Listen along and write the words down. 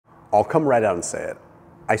I'll come right out and say it.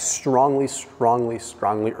 I strongly, strongly,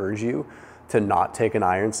 strongly urge you to not take an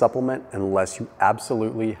iron supplement unless you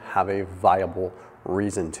absolutely have a viable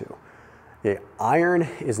reason to. Okay, iron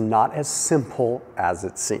is not as simple as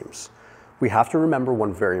it seems. We have to remember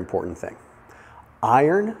one very important thing.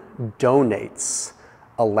 Iron donates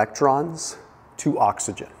electrons to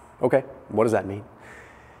oxygen. Okay, what does that mean?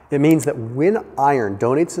 It means that when iron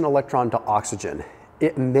donates an electron to oxygen,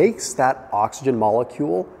 it makes that oxygen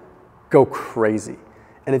molecule go crazy.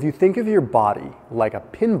 And if you think of your body like a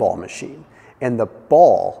pinball machine and the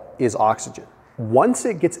ball is oxygen, once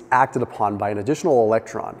it gets acted upon by an additional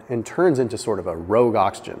electron and turns into sort of a rogue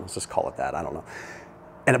oxygen, let's just call it that, I don't know,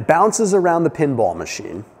 and it bounces around the pinball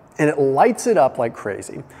machine and it lights it up like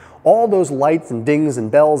crazy, all those lights and dings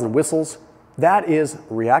and bells and whistles, that is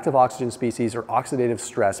reactive oxygen species or oxidative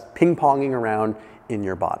stress ping-ponging around in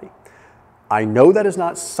your body. I know that is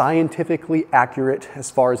not scientifically accurate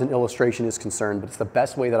as far as an illustration is concerned, but it's the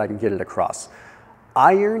best way that I can get it across.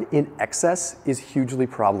 Iron in excess is hugely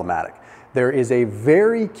problematic. There is a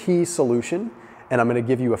very key solution, and I'm going to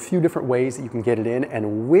give you a few different ways that you can get it in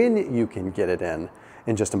and when you can get it in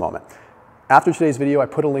just a moment. After today's video, I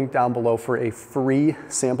put a link down below for a free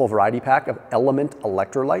sample variety pack of LMNT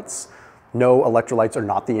electrolytes. No, electrolytes are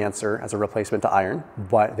not the answer as a replacement to iron,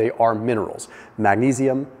 but they are minerals.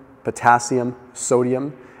 Magnesium, potassium,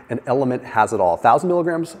 sodium, and LMNT has it all. 1,000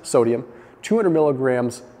 milligrams sodium, 200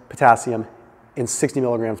 milligrams potassium, and 60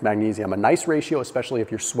 milligrams magnesium. A nice ratio, especially if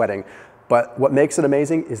you're sweating. But what makes it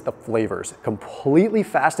amazing is the flavors. Completely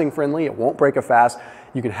fasting friendly, it won't break a fast.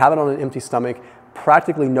 You can have it on an empty stomach,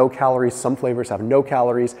 practically no calories. Some flavors have no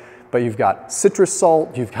calories, but you've got citrus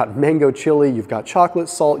salt, you've got mango chili, you've got chocolate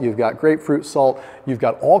salt, you've got grapefruit salt, you've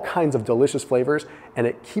got all kinds of delicious flavors, and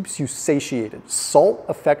it keeps you satiated. Salt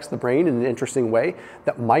affects the brain in an interesting way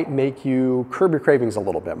that might make you curb your cravings a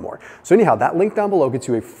little bit more. So anyhow, that link down below gets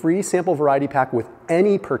you a free sample variety pack with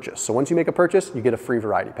any purchase. So once you make a purchase, you get a free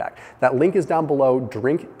variety pack. That link is down below,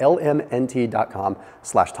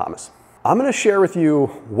 drinklmnt.com/Thomas. I'm going to share with you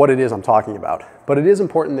what it is I'm talking about, but it is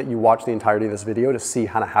important that you watch the entirety of this video to see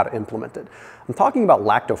how to implement it. I'm talking about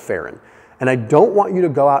lactoferrin, and I don't want you to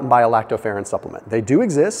go out and buy a lactoferrin supplement. They do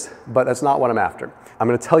exist, but that's not what I'm after. I'm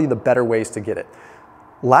going to tell you the better ways to get it.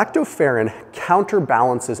 Lactoferrin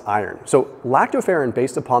counterbalances iron. So lactoferrin,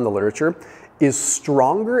 based upon the literature, is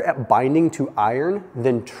stronger at binding to iron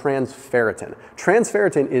than transferritin.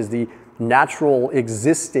 Transferritin is the natural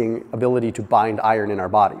existing ability to bind iron in our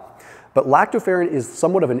body. But lactoferrin is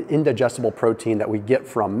somewhat of an indigestible protein that we get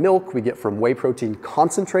from milk, we get from whey protein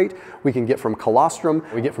concentrate, we can get from colostrum,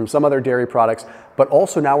 we get from some other dairy products, but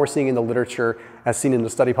also now we're seeing in the literature, as seen in the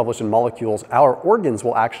study published in Molecules, our organs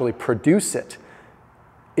will actually produce it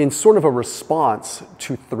in sort of a response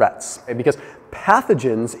to threats. Because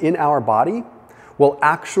pathogens in our body will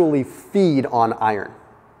actually feed on iron.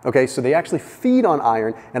 Okay, so they actually feed on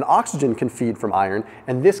iron, and oxygen can feed from iron,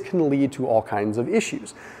 and this can lead to all kinds of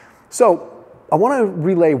issues. So I want to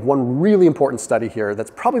relay one really important study here that's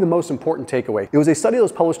probably the most important takeaway. It was a study that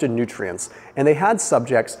was published in Nutrients, and they had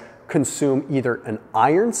subjects consume either an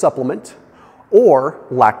iron supplement or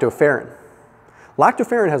lactoferrin.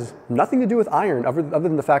 Lactoferrin has nothing to do with iron other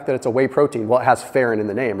than the fact that it's a whey protein. Well, it has ferrin in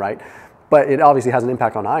the name, right? But it obviously has an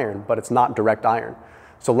impact on iron, but it's not direct iron.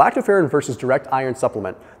 So lactoferrin versus direct iron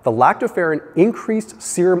supplement. The lactoferrin increased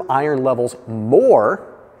serum iron levels more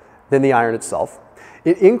than the iron itself.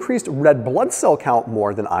 It increased red blood cell count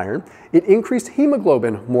more than iron. It increased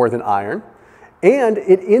hemoglobin more than iron. And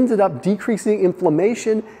it ended up decreasing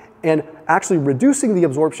inflammation and actually reducing the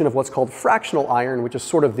absorption of what's called fractional iron, which is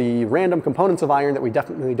sort of the random components of iron that we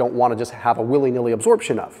definitely don't want to just have a willy-nilly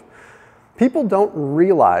absorption of. People don't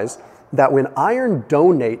realize that when iron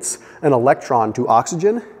donates an electron to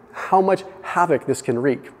oxygen, how much havoc this can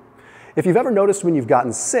wreak. If you've ever noticed when you've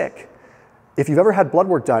gotten sick, if you've ever had blood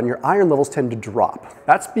work done, your iron levels tend to drop.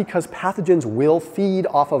 That's because pathogens will feed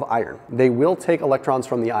off of iron. They will take electrons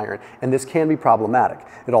from the iron, and this can be problematic.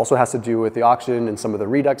 It also has to do with the oxygen and some of the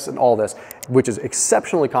redox and all this, which is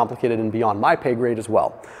exceptionally complicated and beyond my pay grade as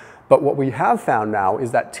well. But what we have found now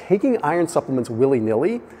is that taking iron supplements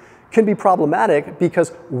willy-nilly can be problematic because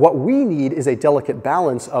what we need is a delicate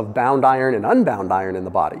balance of bound iron and unbound iron in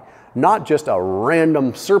the body, not just a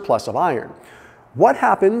random surplus of iron. What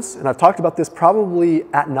happens, and I've talked about this probably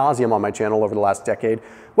ad nauseum on my channel over the last decade,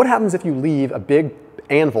 what happens if you leave a big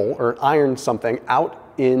anvil or iron something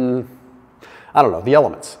out in, I don't know, the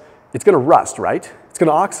elements? It's going to rust, right? It's going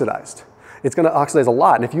to oxidize. It's going to oxidize a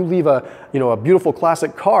lot. And if you leave a beautiful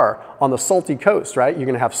classic car on the salty coast, right, you're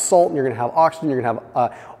going to have salt, and you're going to have oxygen, you're going to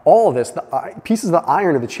have all of this. The pieces of the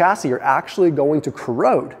iron of the chassis are actually going to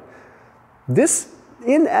corrode. This,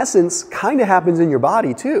 in essence, kind of happens in your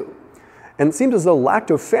body too. And it seems as though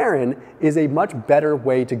lactoferrin is a much better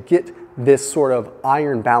way to get this sort of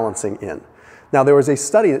iron balancing in. Now, there was a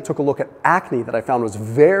study that took a look at acne that I found was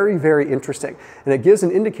very, very interesting, and it gives an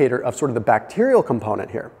indicator of sort of the bacterial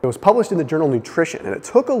component here. It was published in the journal Nutrition, and it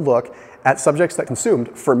took a look at subjects that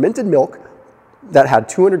consumed fermented milk that had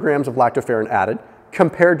 200 grams of lactoferrin added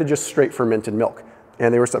compared to just straight fermented milk,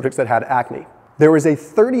 and they were subjects that had acne. There was a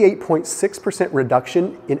 38.6%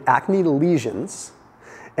 reduction in acne lesions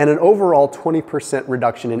and an overall 20%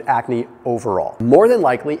 reduction in acne overall. More than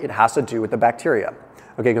likely, it has to do with the bacteria.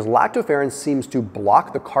 Okay, because lactoferrin seems to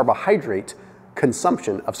block the carbohydrate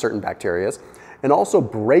consumption of certain bacteria and also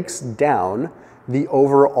breaks down the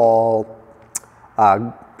overall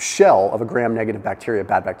shell of a gram-negative bacteria,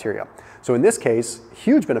 bad bacteria. So in this case,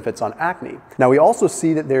 huge benefits on acne. Now we also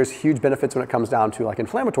see that there's huge benefits when it comes down to like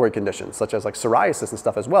inflammatory conditions, such as like psoriasis and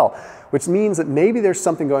stuff as well, which means that maybe there's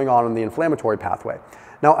something going on in the inflammatory pathway.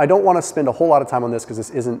 Now, I don't want to spend a whole lot of time on this because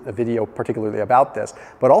this isn't a video particularly about this,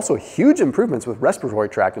 but also huge improvements with respiratory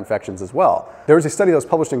tract infections as well. There was a study that was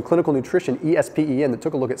published in Clinical Nutrition, ESPEN, that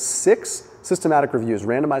took a look at 6 systematic reviews,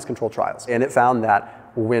 randomized controlled trials, and it found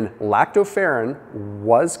that when lactoferrin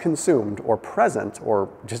was consumed or present or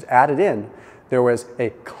just added in, there was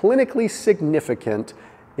a clinically significant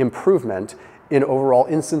improvement in overall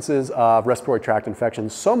instances of respiratory tract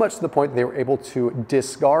infections, so much to the point that they were able to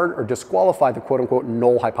discard or disqualify the quote-unquote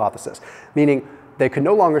null hypothesis, meaning they could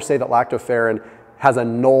no longer say that lactoferrin has a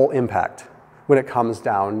null impact when it comes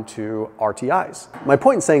down to RTIs. My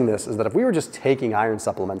point in saying this is that if we were just taking iron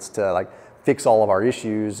supplements to like fix all of our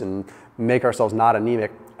issues and make ourselves not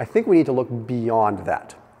anemic, I think we need to look beyond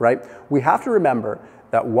that, right? We have to remember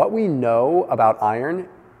that what we know about iron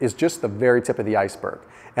is just the very tip of the iceberg.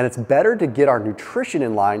 And it's better to get our nutrition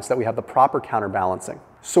in line so that we have the proper counterbalancing.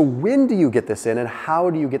 So when do you get this in and how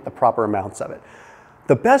do you get the proper amounts of it?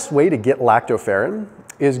 The best way to get lactoferrin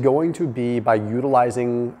is going to be by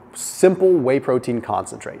utilizing simple whey protein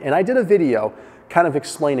concentrate. And I did a video kind of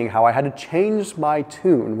explaining how I had to change my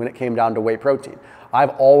tune when it came down to whey protein.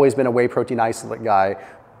 I've always been a whey protein isolate guy,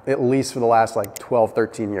 at least for the last like 12,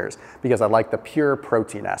 13 years, because I like the pure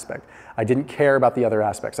protein aspect. I didn't care about the other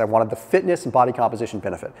aspects. I wanted the fitness and body composition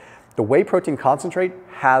benefit. The whey protein concentrate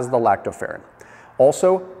has the lactoferrin.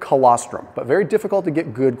 Also colostrum, but very difficult to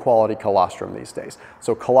get good quality colostrum these days.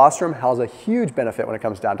 So colostrum has a huge benefit when it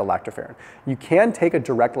comes down to lactoferrin. You can take a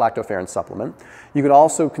direct lactoferrin supplement. You can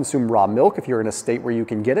also consume raw milk if you're in a state where you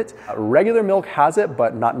can get it. Regular milk has it,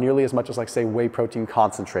 but not nearly as much as like say whey protein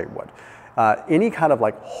concentrate would. Any kind of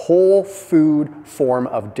like whole food form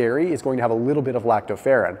of dairy is going to have a little bit of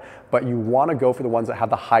lactoferrin, but you want to go for the ones that have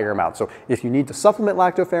the higher amount. So if you need to supplement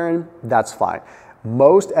lactoferrin, that's fine.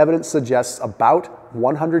 Most evidence suggests about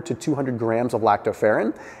 100 to 200 grams of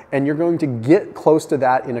lactoferrin, and you're going to get close to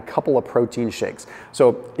that in a couple of protein shakes.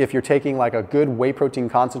 So if you're taking like a good whey protein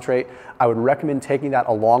concentrate, I would recommend taking that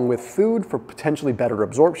along with food for potentially better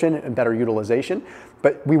absorption and better utilization.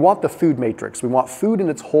 But we want the food matrix. We want food in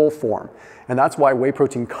its whole form. And that's why whey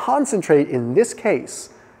protein concentrate in this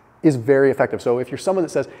case is very effective. So if you're someone that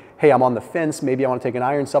says, hey, I'm on the fence, maybe I want to take an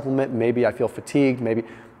iron supplement, maybe I feel fatigued, maybe,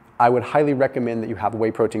 I would highly recommend that you have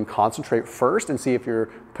whey protein concentrate first and see if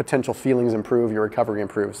your potential feelings improve, your recovery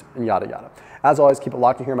improves, and yada yada. As always, keep it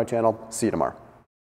locked in here on my channel. See you tomorrow.